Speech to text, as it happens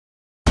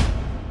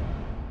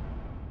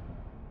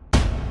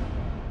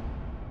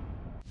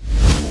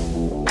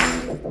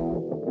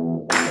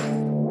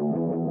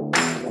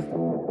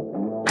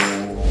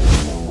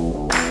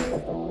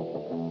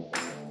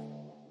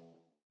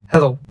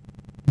Hello,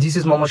 this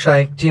is Momo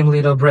Shai, team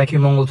leader BRACU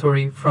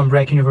Mongol-Tori from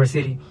BRAC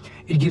University.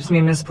 It gives me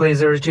immense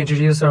pleasure to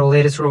introduce our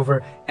latest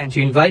rover and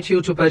to invite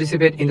you to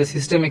participate in the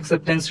System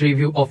Acceptance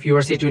Review of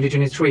URC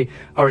 2023.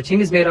 Our team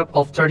is made up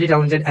of 30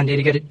 talented and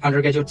dedicated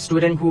undergraduate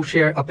students who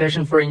share a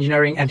passion for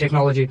engineering and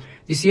technology.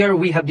 This year,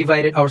 we have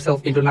divided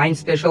ourselves into 9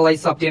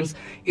 specialized sub-teams,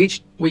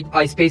 each with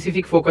a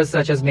specific focus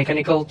such as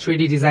mechanical,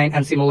 3D design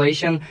and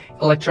simulation,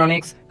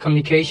 electronics,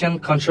 communication,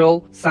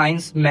 control,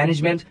 science,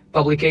 management,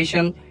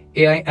 publication,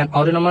 AI and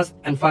autonomous,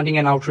 and funding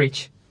and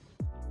outreach.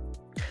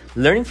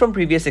 Learning from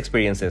previous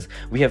experiences,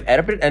 we have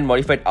adapted and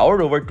modified our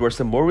rover towards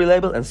a more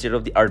reliable and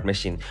state-of-the-art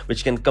machine,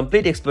 which can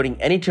complete exploring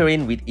any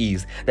terrain with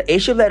ease. The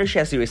A-shaped ladder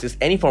chassis resists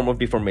any form of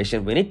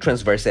deformation when it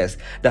transverses.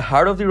 The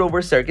heart of the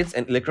rover circuits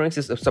and electronics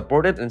is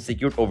supported and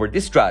secured over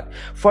this strut.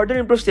 Further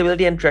improved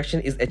stability and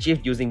traction is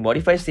achieved using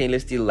modified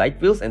stainless steel light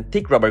wheels and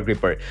thick rubber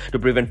gripper. To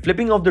prevent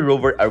flipping of the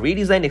rover, a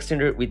redesigned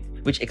extender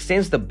which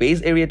extends the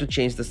base area to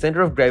change the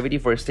center of gravity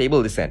for a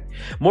stable descent.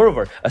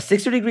 Moreover, a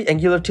 60-degree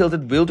angular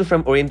tilted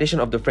wheel-to-frame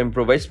orientation of the frame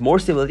provides more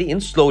stability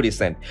in slow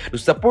descent. To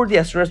support the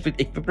astronauts with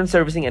equipment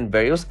servicing and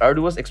various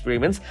arduous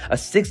experiments, a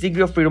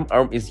 6-degree of freedom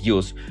arm is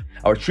used.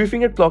 Our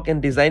 3-fingered claw and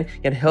design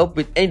can help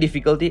with any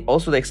difficulty.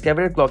 Also, the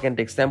excavator claw can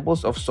take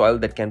samples of soil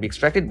that can be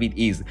extracted with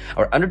ease.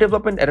 Our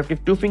under-development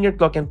adaptive 2-fingered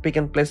claw can pick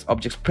and place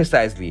objects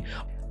precisely.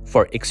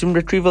 For extreme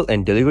retrieval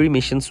and delivery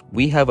missions,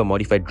 we have a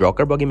modified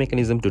rocker buggy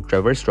mechanism to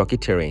traverse rocky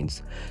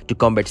terrains. To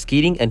combat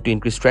skidding and to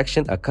increase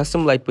traction, a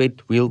custom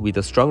lightweight wheel with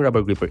a strong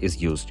rubber gripper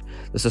is used.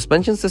 The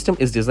suspension system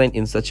is designed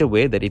in such a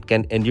way that it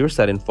can endure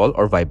sudden fall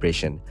or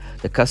vibration.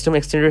 The custom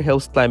extender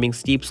helps climbing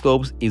steep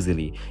slopes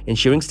easily,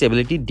 ensuring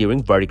stability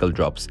during vertical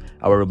drops.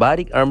 Our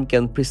robotic arm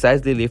can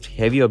precisely lift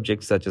heavy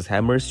objects such as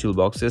hammers,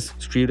 toolboxes,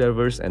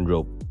 screwdrivers, and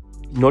rope.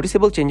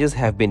 Noticeable changes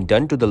have been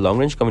done to the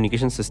long-range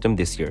communication system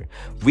this year.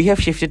 We have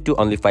shifted to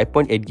only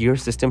 5.8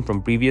 GHz system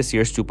from previous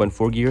year's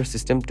 2.4 GHz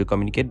system to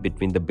communicate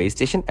between the base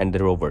station and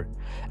the rover,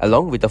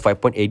 along with a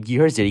 5.8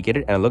 GHz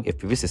dedicated analog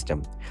FPV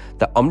system.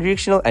 The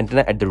omnidirectional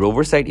antenna at the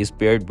rover side is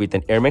paired with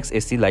an AirMax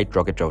AC light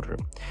rocket router.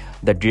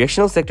 The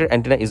directional sector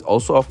antenna is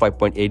also of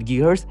 5.8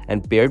 GHz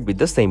and paired with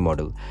the same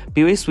model.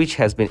 POE switch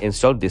has been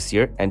installed this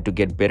year, and to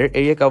get better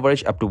area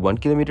coverage up to 1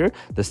 km,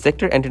 the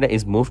sector antenna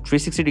is moved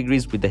 360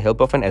 degrees with the help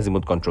of an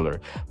azimuth controller.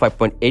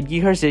 5.8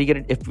 GHz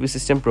dedicated FPV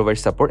system provides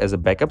support as a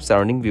backup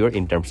surrounding viewer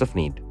in terms of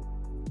need.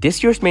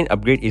 This year's main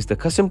upgrade is the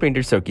custom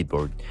printed circuit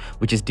board,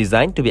 which is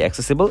designed to be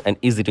accessible and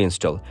easy to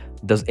install,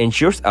 thus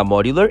ensures a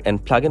modular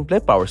and plug-and-play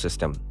power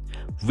system.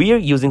 We are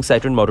using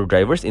Citroen motor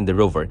drivers in the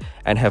rover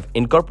and have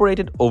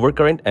incorporated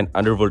overcurrent and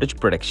undervoltage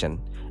protection,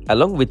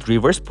 along with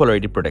reverse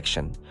polarity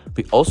protection.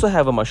 We also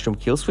have a mushroom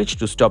kill switch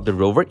to stop the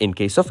rover in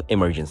case of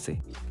emergency.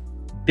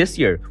 This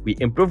year, we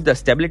improved the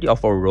stability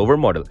of our rover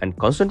model and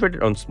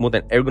concentrated on smooth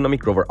and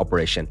ergonomic rover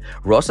operation.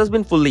 ROS has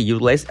been fully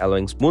utilized,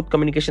 allowing smooth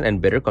communication and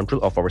better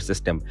control of our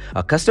system.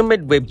 A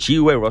custom-made web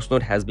GUI ROS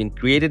node has been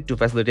created to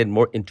facilitate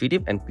more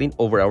intuitive and clean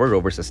over our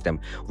rover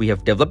system. We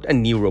have developed a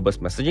new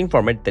robust messaging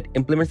format that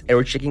implements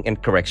error checking and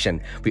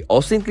correction. We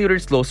also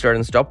included slow start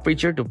and stop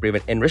feature to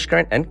prevent inrush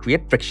current and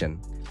create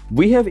friction.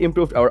 We have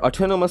improved our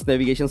autonomous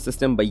navigation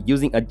system by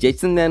using a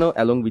Jetson Nano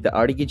along with the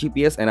RTK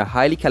GPS and a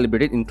highly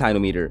calibrated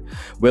inclinometer.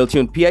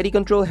 Well-tuned PID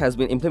control has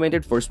been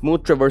implemented for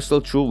smooth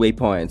traversal through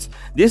waypoints.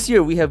 This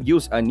year, we have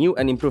used a new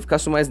and improved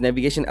customized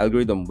navigation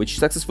algorithm which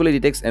successfully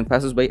detects and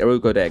passes by aero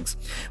tags,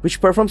 which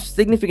performs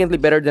significantly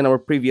better than our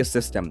previous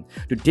system.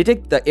 To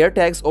detect the air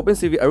tags,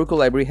 OpenCV Aeroco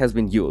library has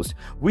been used.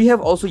 We have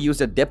also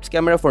used a depth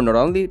camera for not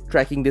only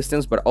tracking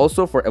distance but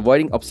also for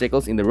avoiding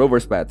obstacles in the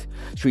rover's path.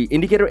 3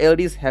 indicator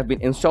LEDs have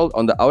been installed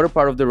on the outer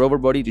part of the rover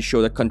body to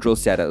show the control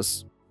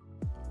status.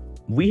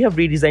 We have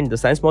redesigned the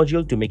science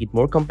module to make it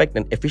more compact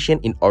and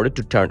efficient in order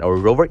to turn our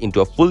rover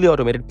into a fully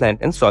automated plant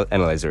and soil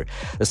analyzer.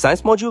 The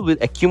science module will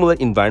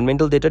accumulate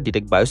environmental data,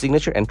 detect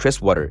biosignature, and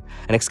trace water.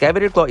 An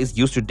excavator claw is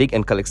used to dig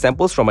and collect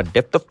samples from a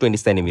depth of 20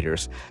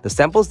 centimeters. The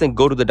samples then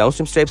go to the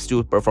downstream steps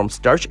to perform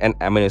starch and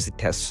amino acid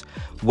tests.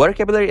 Water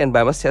capillary and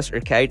biomass tests are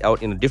carried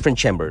out in a different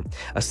chamber.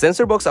 A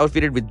sensor box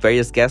outfitted with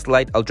various gas,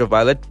 light,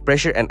 ultraviolet,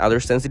 pressure, and other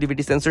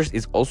sensitivity sensors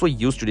is also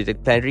used to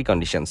detect planetary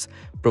conditions,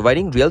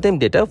 providing real-time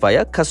data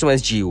via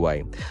customized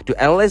GUI.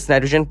 To analyze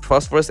nitrogen,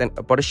 phosphorus, and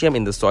potassium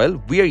in the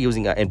soil, we are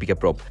using an NPK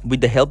probe. With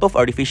the help of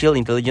artificial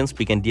intelligence,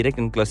 we can detect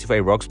and classify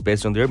rocks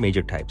based on their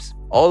major types.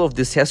 All of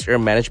these tests are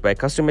managed by a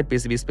custom-made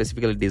PCB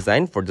specifically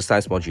designed for the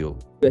science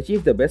module. To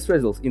achieve the best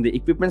results in the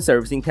equipment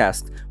servicing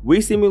task,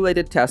 we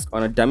simulated tasks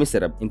on a dummy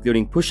setup,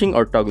 including pushing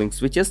or toggling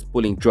switches,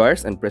 pulling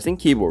drawers, and pressing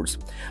keyboards.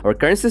 Our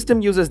current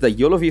system uses the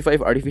YOLO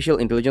V5 artificial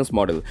intelligence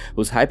model,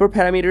 whose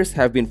hyperparameters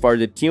have been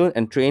further tuned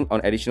and trained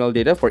on additional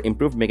data for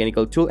improved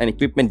mechanical tool and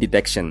equipment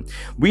detection.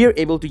 We are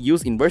able to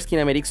use inverse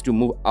kinematics to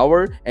move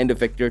our end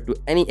effector to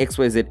any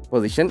XYZ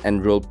position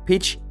and roll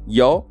pitch,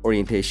 yaw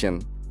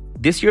orientation.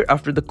 This year,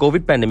 after the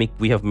COVID pandemic,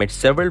 we have made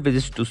several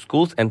visits to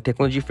schools and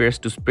technology fairs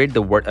to spread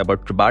the word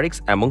about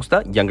robotics amongst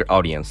the younger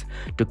audience.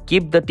 To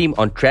keep the team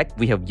on track,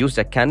 we have used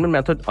a Kanban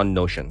method on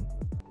Notion.